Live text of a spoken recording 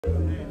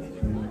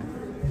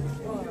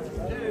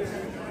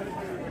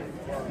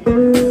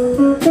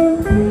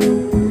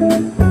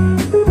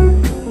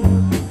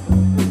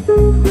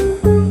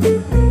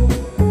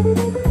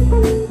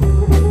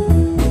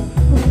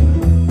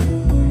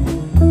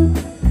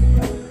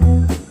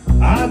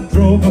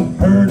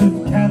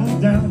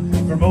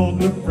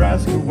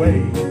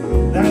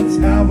That's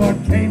how I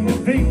came to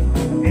be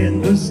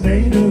in the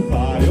state of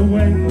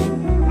Iowa.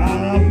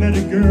 I met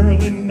a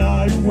girl in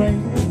Iowa,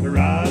 her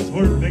eyes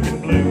were big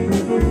and blue.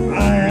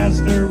 I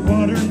asked her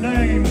what her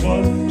name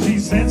was, she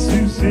said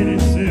Sioux City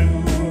Sue.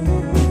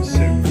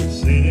 Sioux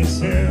City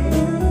Sue,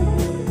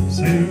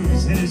 Sioux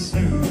City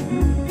Sue.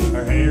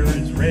 Her hair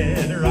is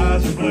red, her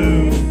eyes are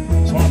blue.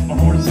 Swap my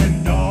horse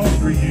and dog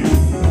for you.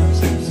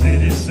 Sioux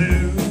City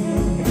Sue,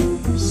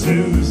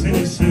 Sioux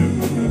City Sue.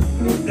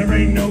 There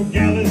ain't no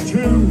gal as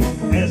true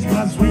as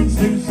my sweet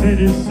Sioux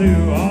City Sue.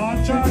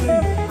 Oh, Charlie,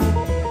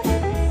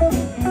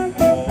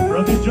 oh,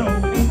 Brother Joe,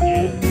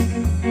 yeah.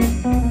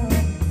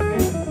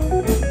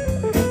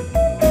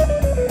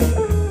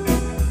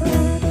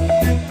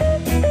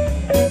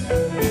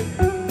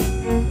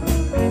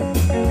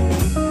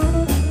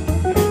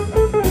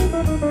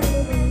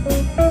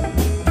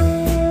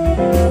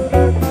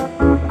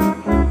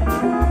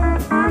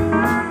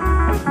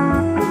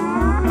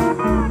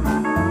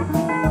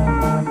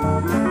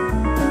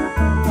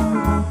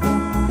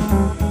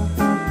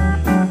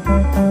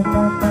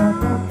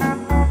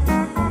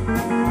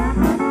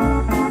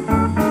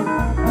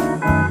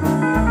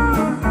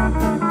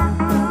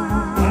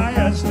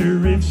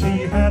 If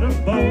she had a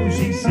beau,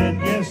 she said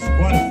yes,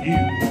 quite a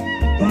few.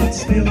 But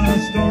still I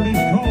started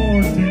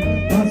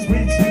courting my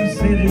sweet Sioux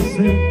City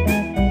Sue.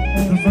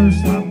 The first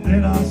time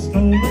that I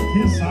stole a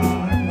kiss, I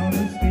caught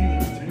her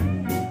stealing too.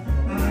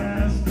 I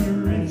asked her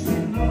if she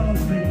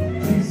loved me,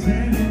 she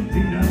said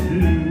indeed I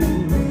do.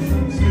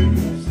 Sioux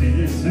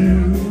City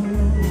Sue,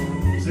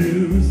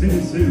 Sioux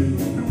City Sue.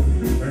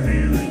 Her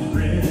hair is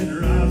red,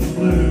 her eyes are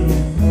blue.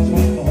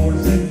 Swap a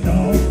horse and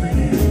dog for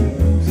you.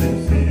 Sioux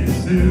City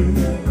Sue,